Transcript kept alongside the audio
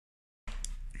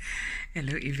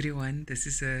Hello everyone, this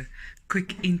is a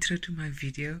quick intro to my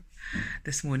video.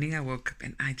 This morning I woke up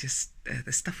and I just,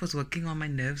 the stuff was working on my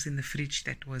nerves in the fridge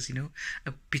that was,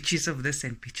 pictures of this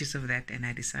and pictures of that, and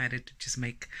I decided to just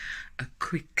make a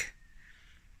quick,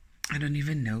 I don't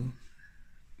even know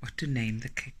what to name the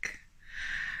cake.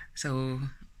 So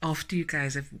after you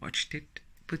guys have watched it,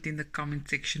 put in the comment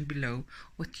section below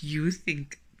what you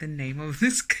think the name of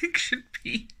this cake should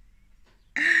be.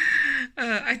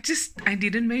 I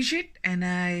didn't measure it, and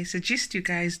I suggest you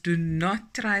guys do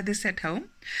not try this at home.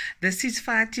 This is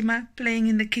Fatima playing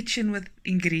in the kitchen with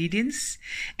ingredients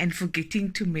and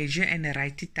forgetting to measure and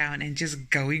write it down and just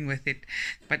going with it.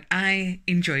 But I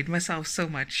enjoyed myself so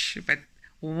much. But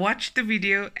watch the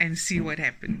video and see what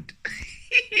happened.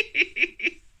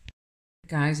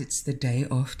 Guys, it's the day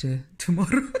after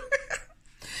tomorrow.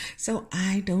 So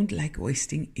I don't like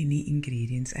wasting any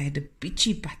ingredients. I had a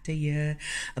bitchy butter here,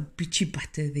 a bitchy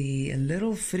butter there, a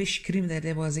little fresh cream that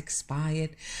was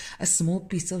expired, a small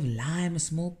piece of lime, a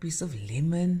small piece of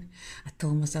lemon. I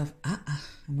told myself,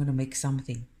 I'm going to make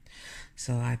something.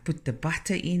 So I put the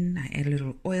butter in, I add a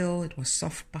little oil, it was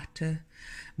soft butter,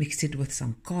 mixed it with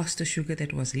some caster sugar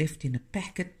that was left in a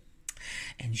packet,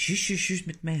 and shush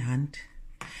with my hand.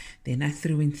 Then I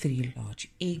threw in 3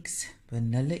 large eggs,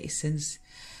 vanilla essence,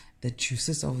 the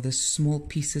juices of the small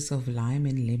pieces of lime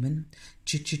and lemon.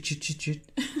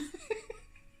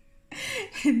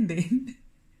 And then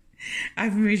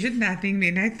I've measured nothing.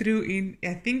 Then I threw in,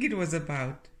 I think it was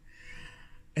about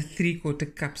a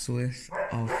 3/4 cup's worth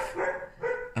of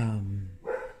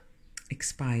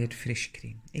expired fresh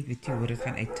cream. Ek weet jy hoor dit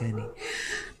gaan uitturn nie.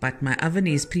 But my oven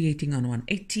is preheating on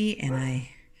 180 and I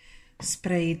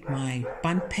sprayed my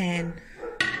bun pan.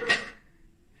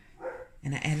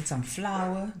 And I added some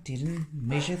flour, didn't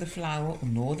measure the flour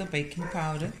nor the baking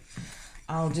powder.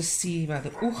 I'll just see by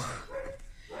the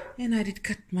and I did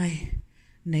cut my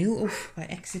nail off by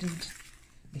accident.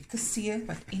 Lekker seer,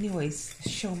 but anyways, the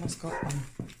show must go on.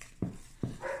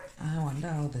 I wonder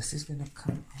how this is gonna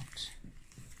come out.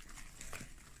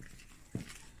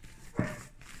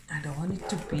 I don't want it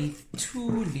to be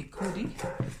too liquidy.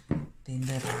 Then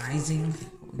the rising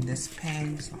in this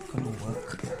pan is not gonna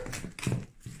work.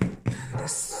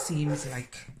 This seems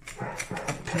like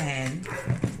a plan.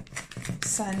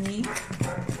 Sunny.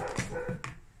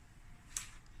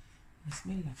 That's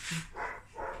me lucky.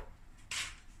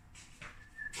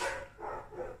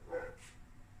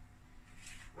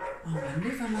 I wonder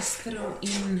if I must throw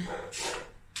in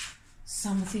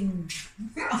something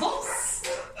else.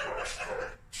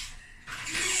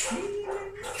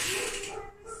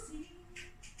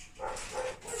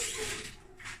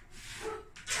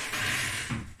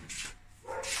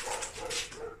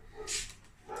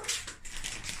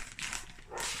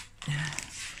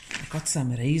 Got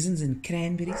some raisins and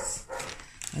cranberries.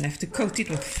 I'll have to coat it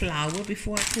with flour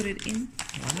before I put it in.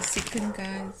 1 second,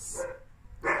 guys.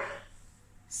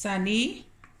 Sunny,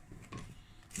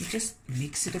 you just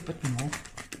mix it a bit more.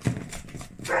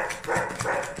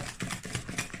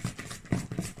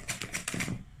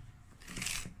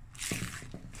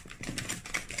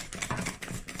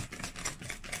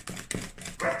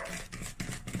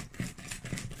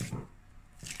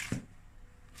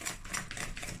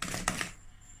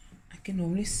 I can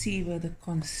only see where the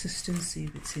consistency,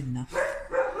 if it's enough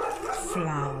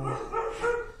flour.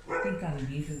 I think I'll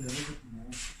need a little bit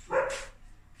more.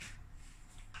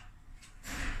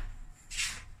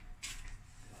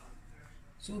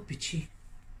 So bitchy.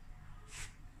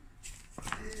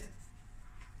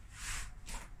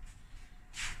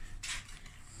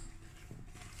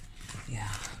 Yeah.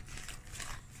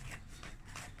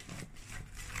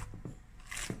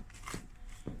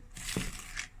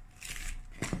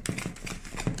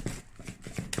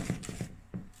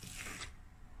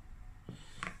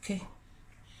 Okay.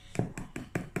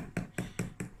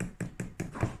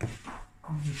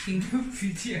 I'm making a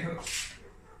video.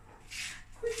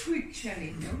 Quick,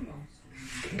 Shelley. No long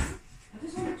story. I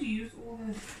just wanted to use all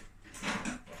the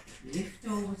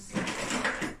leftovers.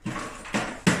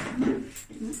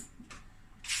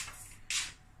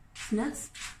 Nuts?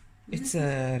 It's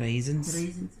raisins.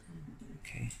 Raisins.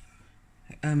 Okay.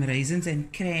 Raisins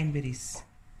and cranberries.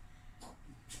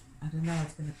 I don't know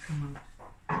what's gonna come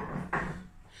out.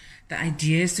 The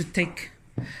idea is to take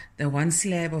the 1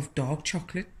 slab of dark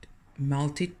chocolate,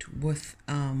 melt it with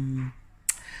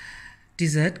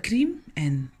dessert cream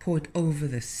and pour it over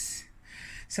this.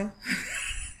 So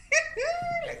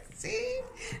let's see.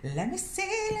 Let me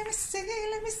see.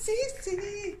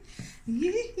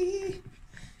 Yeah.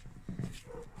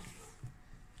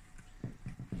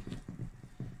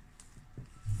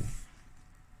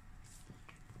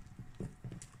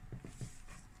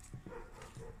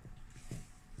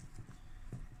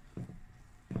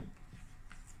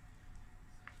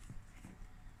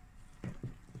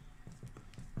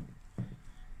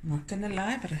 gonna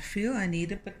lie, but I feel I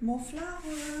need a bit more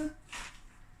flour.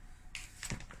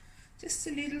 Just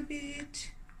a little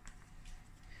bit.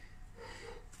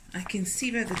 I can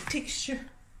see by the texture.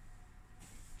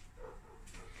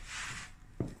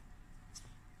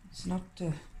 It's not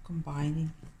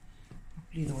combining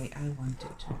properly the way I want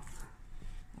it to.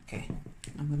 Okay,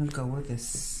 I'm gonna go with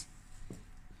this.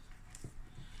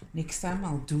 Next time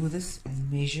I'll do this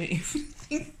and measure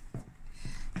everything.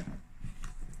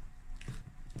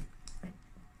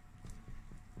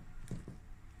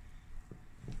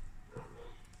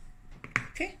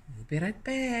 Okay, we'll be right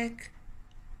back.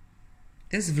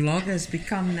 This vlog has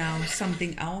become now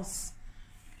something else,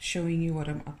 showing you what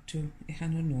I'm up to. Ek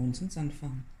gaan nou nonsens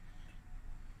aanvang.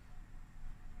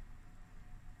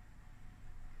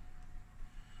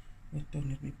 But don't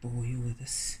let me bore you with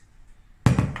this.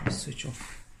 Switch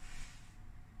off.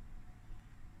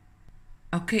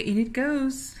 Okay, in it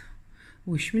goes.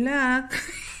 Wish me luck.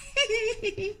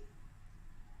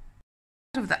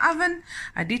 Out of the oven,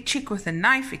 I did check with a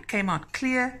knife. It came out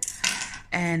clear,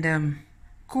 and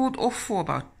cooled off for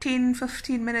about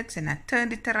 10-15 minutes, and I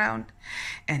turned it around,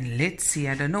 and let's see.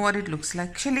 I don't know what it looks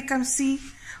like. Shall I come see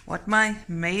what my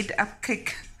made up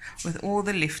cake with all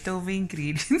the leftover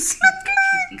ingredients look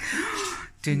like?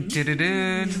 Dun, dun, dun,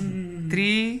 dun.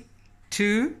 3,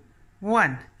 2,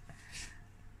 1.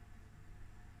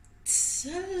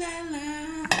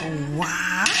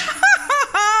 Wow.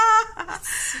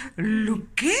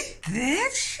 Look at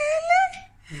that, Shelley.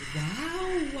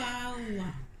 Wow.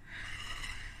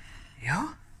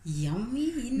 Yeah.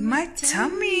 Yummy in My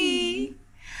tummy.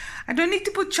 I don't need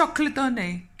to put chocolate on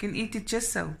it. You can eat it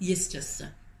just so. Yes, just so.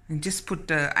 And just put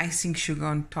the icing sugar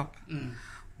on top.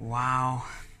 Wow.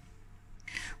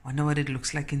 Wonder what it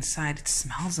looks like inside. It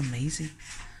smells amazing.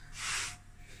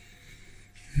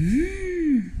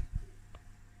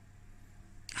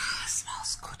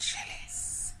 Smells good, Shelley.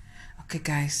 Okay,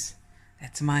 guys.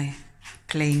 That's my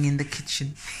playing in the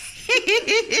kitchen.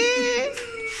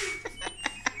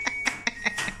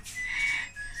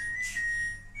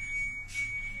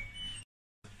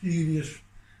 Serious.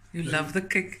 You love the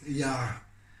cake? Yeah.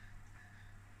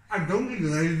 I don't eat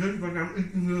raisins, but I'm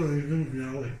eating the raisins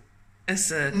now.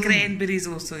 It's cranberries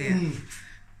also, yeah.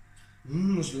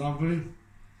 It's lovely.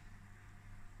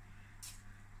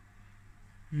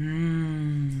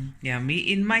 Yummy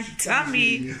in my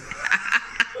tummy.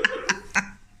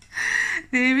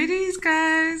 There it is,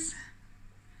 guys.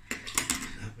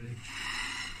 Lovely.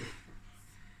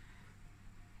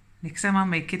 Next time I'll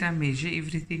make it, I'll measure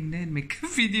everything and make a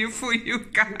video for you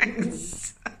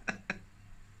guys.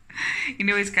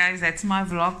 Anyways, guys, that's my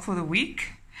vlog for the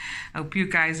week. I hope you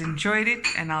guys enjoyed it,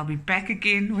 and I'll be back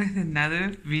again with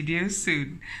another video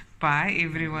soon. Bye,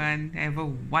 everyone. Have a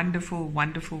wonderful,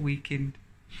 wonderful weekend.